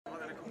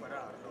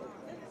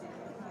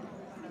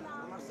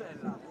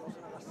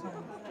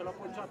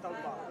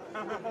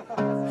Meet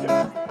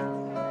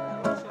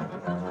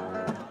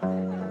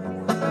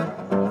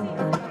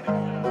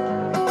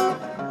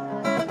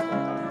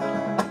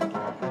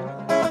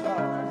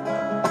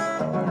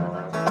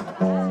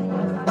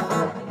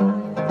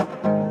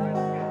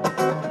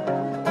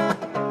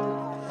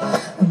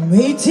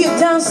you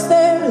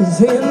downstairs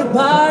in the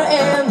bar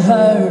and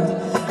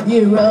heard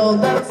you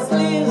roll up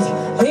sleeves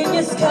in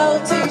your skull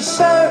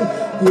t-shirt.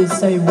 You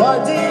say,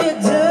 what did you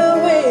do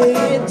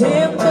with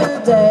him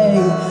today?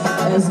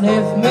 And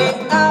sniff me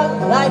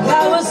out like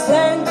I was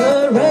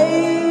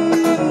Tanqueray.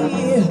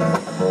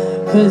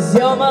 Cause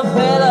you're my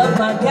fella,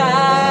 my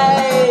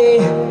guy.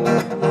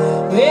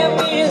 With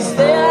me you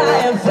stay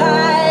high and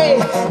fly.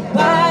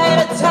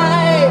 By the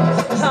time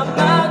I'm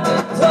out the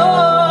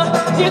door,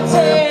 you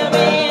tear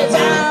me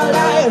down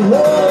like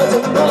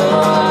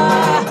Rumour.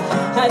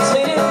 I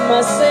treated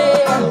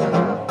myself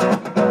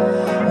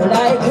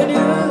like I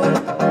knew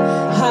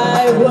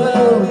I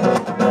would.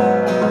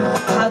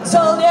 I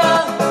told you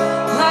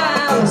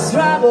I was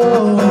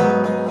trouble.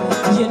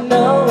 You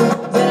know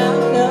that I'm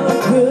no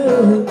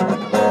good.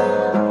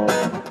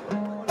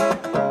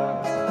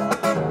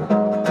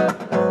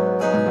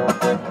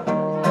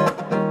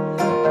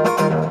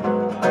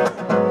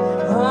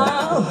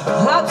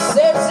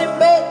 Upset in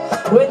bed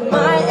with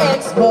my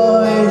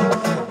ex-boy.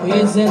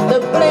 He's in the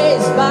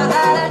place but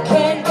I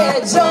can't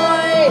get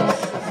joy.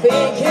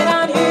 Thinking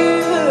on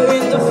you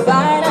in the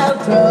final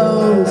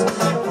throes.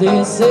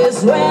 This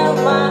is where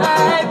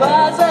my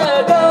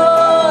buzzer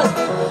goes.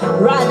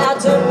 Right now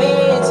to me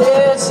to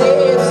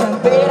chips and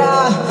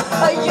bitter.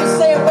 You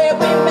say we'll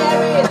be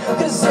married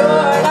cause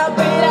you're not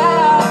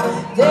bitter.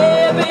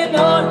 There be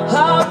no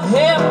of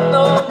him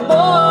no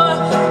more.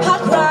 I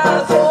cry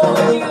for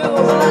you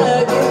on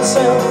a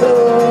kitchen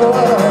floor.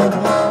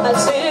 I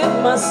treat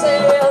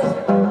myself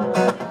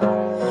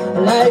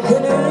like I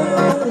knew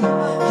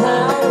I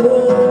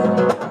would.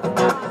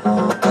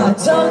 I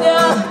told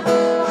you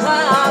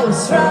I was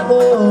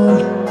trouble.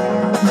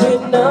 You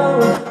know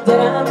that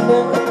I'm no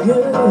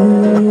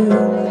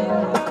good.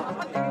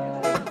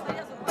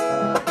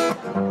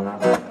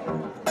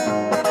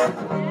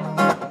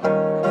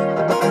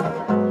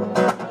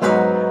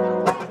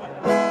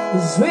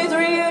 Sweet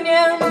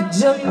reunion,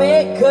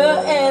 Jamaica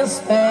and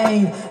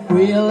Spain.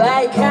 We're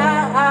like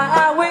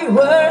how we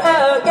were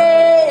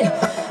again.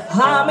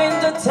 I'm in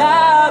the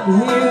top,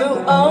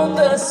 you on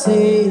the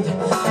seat.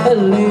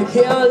 Lick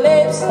your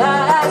lips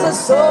as I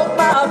soak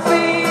my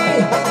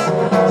feet.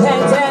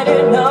 And then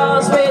it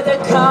knows with the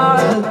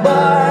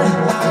cardboard.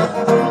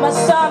 My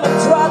stomach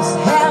drops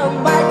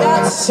and my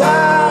guts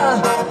shut.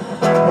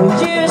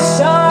 You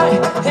sure,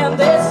 and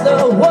it's the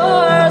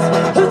worst.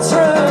 Who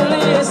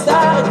truly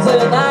started the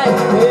night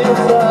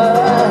with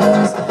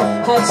us?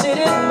 I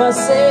cheated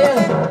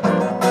myself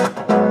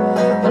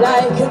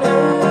like I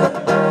knew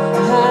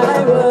I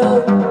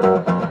would.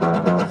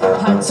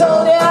 I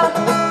told you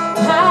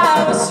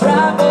I was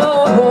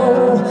trouble.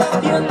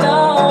 You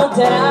know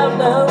that I'm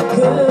no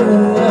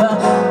good.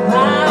 I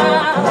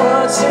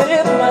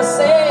cheated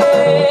myself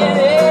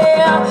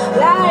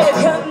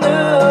like I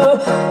knew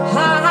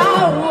I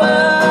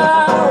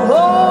would. Oh,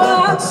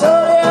 I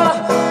told you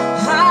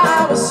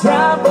I was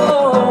trouble.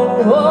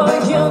 Oh,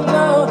 you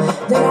know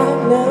that I'm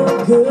no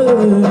good.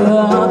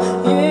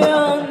 You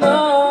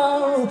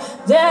know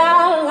that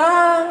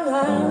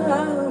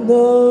I'm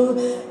no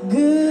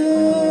good.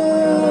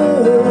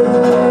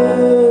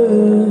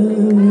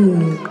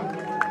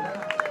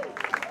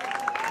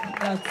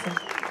 Grazie.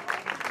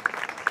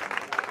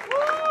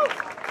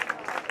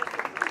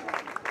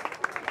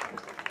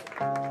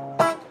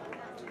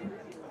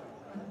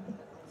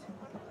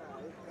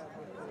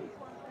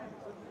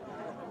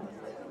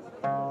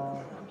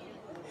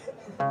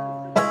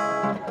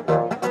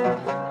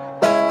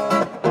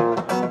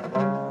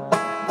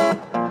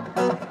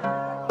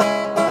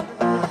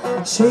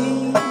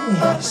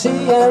 She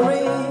ain't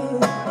real.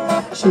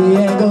 She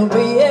ain't gonna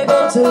be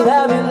able to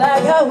love you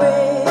like I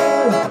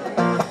will.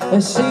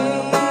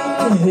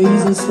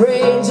 She's a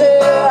stranger.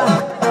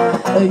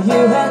 You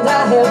and I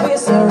have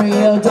history,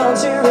 oh,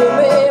 don't you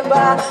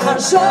remember? I'm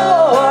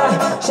sure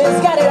she's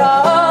got it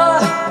all,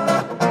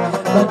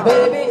 but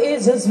baby,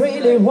 it's just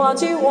really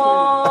what you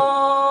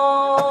want.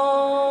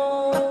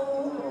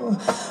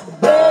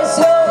 Bless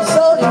your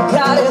soul, you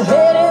got your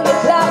head in the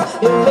clouds.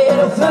 You made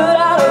a foot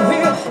out of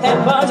you, and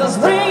I'm just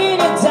bringing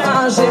it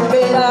down. She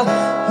made a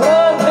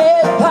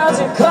homemade pounds,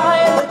 you call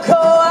in the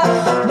core.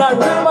 Now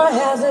rumor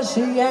has it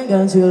she ain't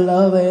got your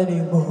love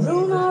anymore.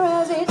 Rumor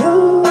has it,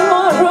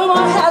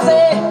 rumor has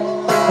it,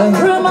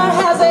 rumor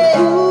has it,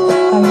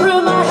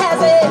 rumor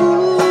has it,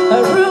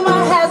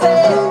 rumor has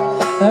it,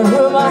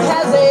 rumor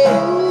has it,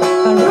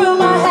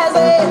 rumor has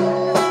it,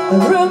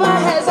 rumor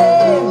has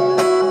it.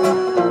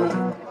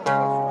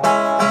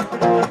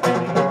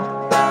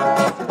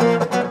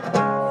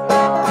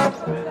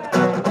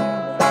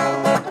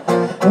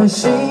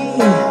 She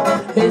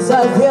is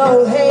of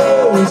your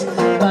age,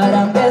 but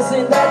I'm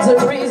guessing that's the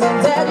reason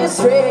that you're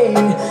straight. I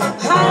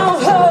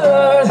don't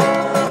hurt,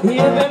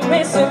 you've been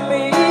missing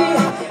me.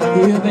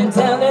 You've been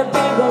telling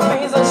people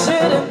things I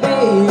shouldn't be.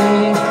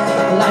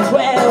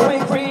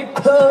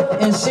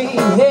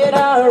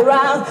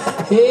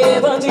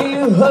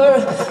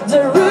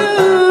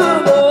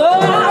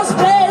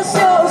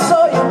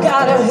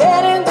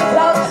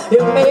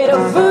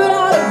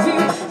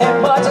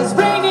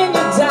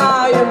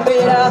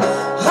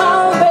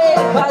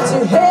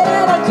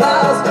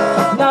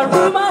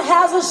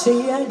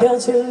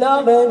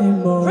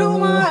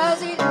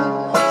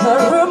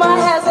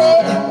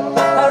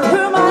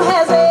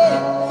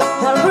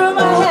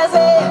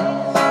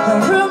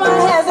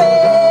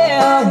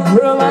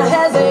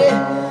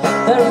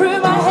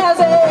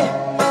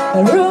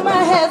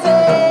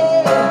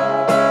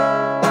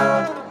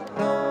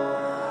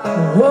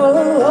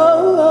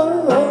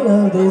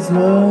 Oh, these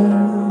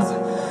words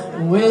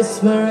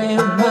whisper in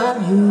my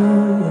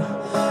ear,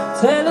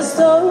 tell a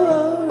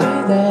story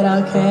that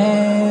I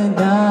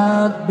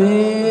cannot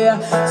bear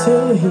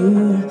to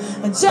hear.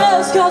 And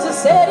just cause it's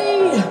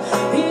steady,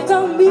 it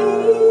don't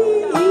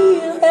mean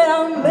that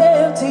I'm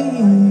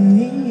melting.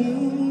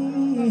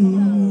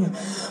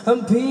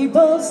 And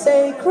people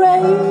say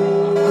crazy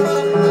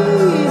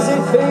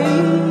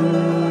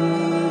things,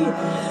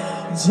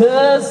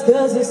 just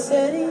cause it's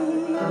steady,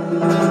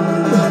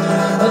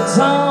 it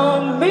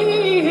don't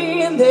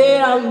mean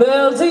that I'm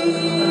melting.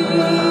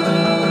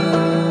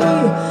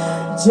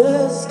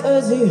 Just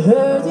cause he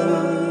heard it.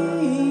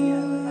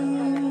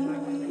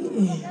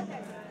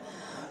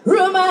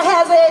 Rumor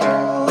has it,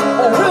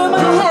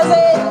 rumor has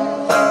it,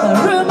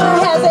 rumor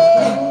has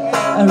it,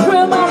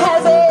 rumor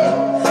has it,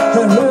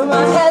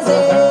 rumor has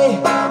it,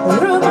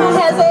 rumor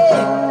has it,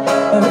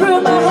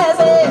 rumor has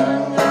it,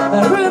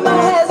 rumor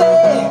has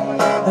it,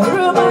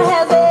 rumor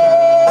has it.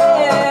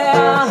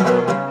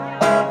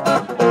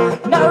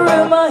 Now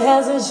rumor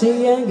has it, she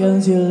ain't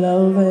got your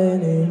love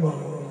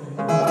anymore.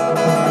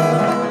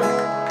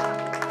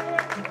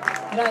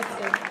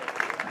 Grazie.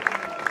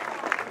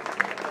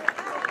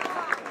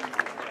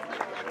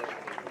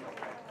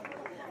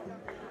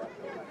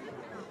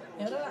 E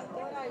allora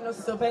ora il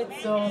nostro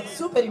pezzo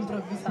super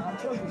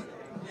improvvisato.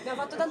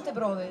 Abbiamo fatto tante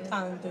prove.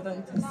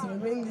 Tantissime,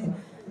 quindi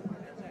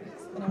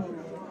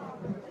speriamo.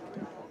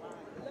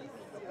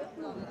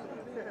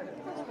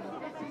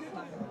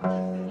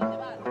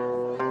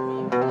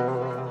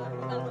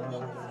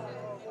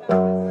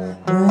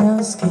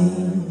 Brown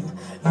skin,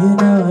 you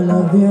know I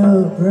love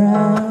your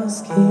brown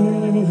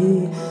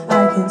skin.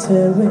 I can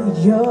tell where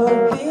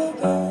your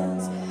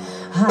begins,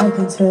 I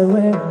can tell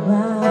where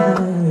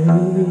mine.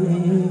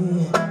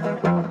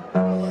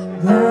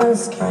 Brown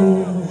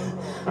skin,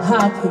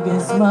 up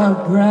against my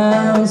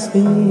brown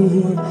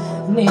skin,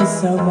 need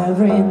some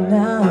every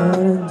now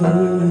and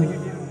then.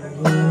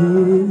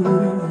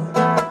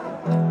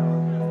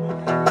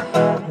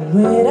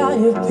 Where are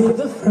you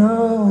people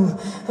from?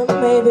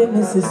 Maybe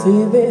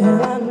Mississippi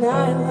all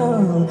night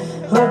long.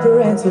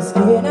 Operator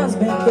skin has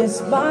been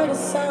kissed by the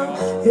sun.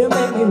 You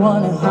make me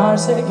wanna heart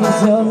shake it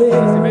so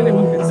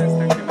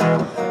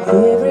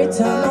every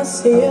time I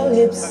see your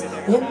lips,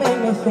 it make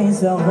me feel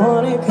so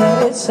horny,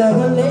 cause it's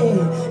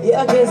chocolate.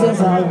 Your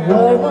kisses are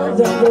worth more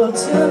than gold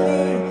to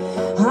me.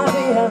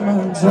 I'm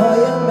enjoy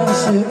you, my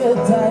sugar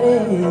daddy.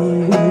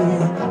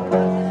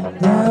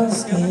 Brown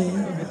skin,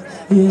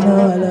 you know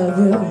I love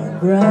you.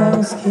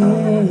 Brown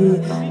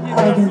skin,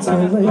 I can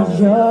tell where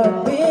your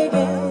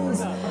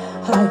begins,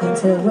 I can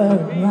tell where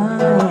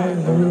mine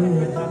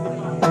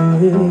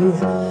is.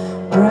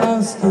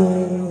 Brown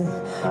skin,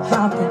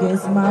 up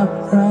against my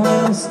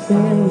brown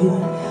skin,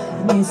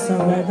 need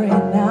some every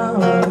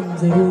now and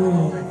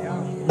then.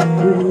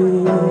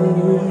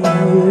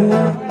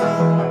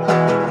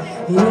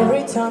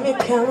 Every time you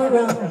come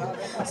around,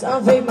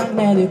 something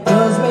magnetic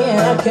pulls me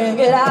and I can't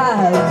get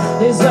out.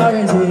 This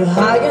story too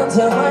high and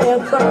tell my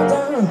head from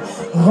down.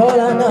 All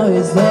I know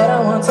is that I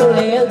want to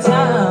lay it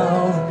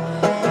down.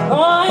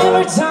 Oh,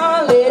 every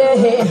time I lay it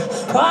here,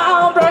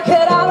 I'll break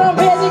it out and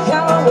busy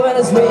come on when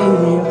it's me.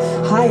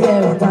 I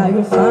ever die,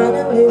 you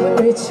finally will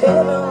reach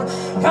heaven.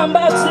 Come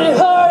back to the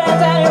heart and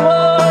then you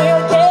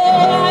will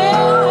again.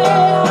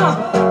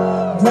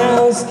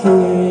 Brown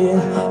skin,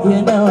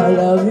 you know I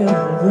love you.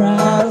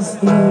 Brown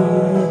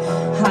skin,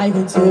 I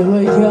can tell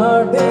where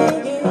your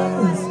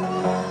begins,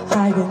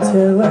 I can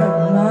tell where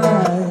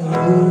mine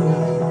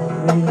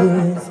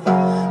is.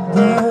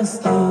 Brown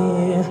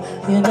skin,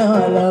 you know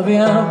I love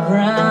your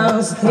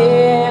brown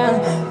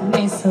skin,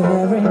 need some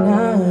every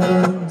night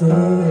and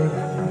day.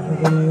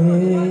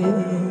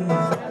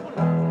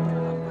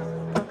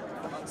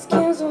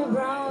 Skin so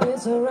brown,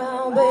 it's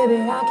around,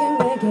 baby, I can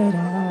make it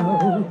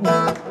out.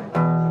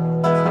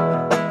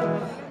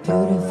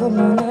 Beautiful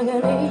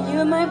monogamy,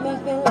 you might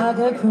make me like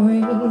a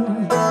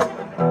queen.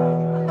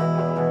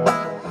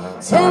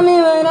 Tell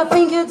me what I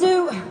think you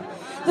do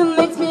that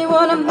makes me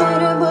wanna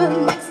murder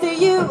one next to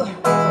you.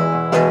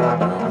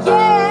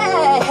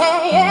 Yeah,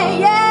 yeah,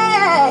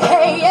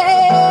 yeah,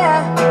 yeah.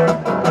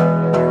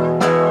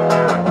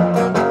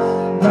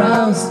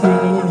 Brown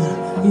skin,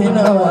 you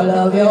know I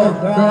love your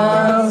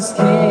brown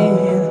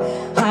skin.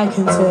 I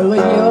can tell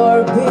where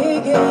your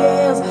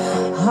begins,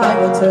 I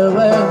can tell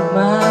where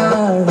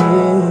mine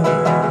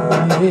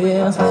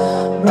is.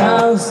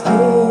 Brown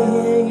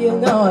skin, you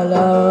know I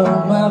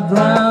love my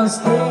brown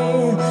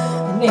skin. I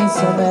need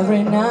some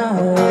every night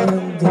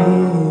and day. You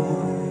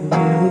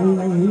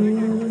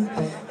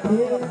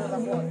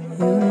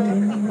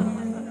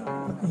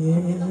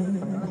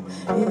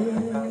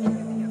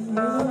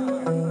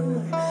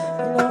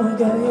know I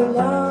got you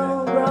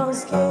long brown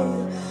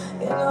skin.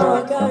 You know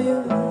I got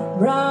you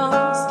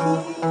brown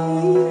skin.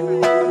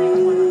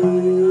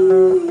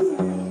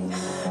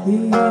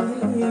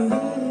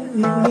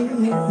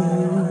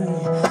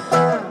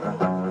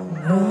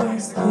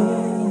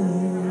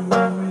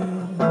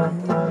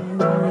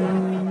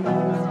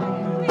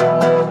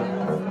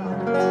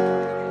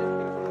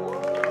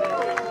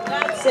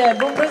 Grazie,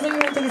 buon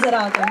proseguimento di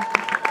serata.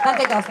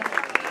 Tante cose.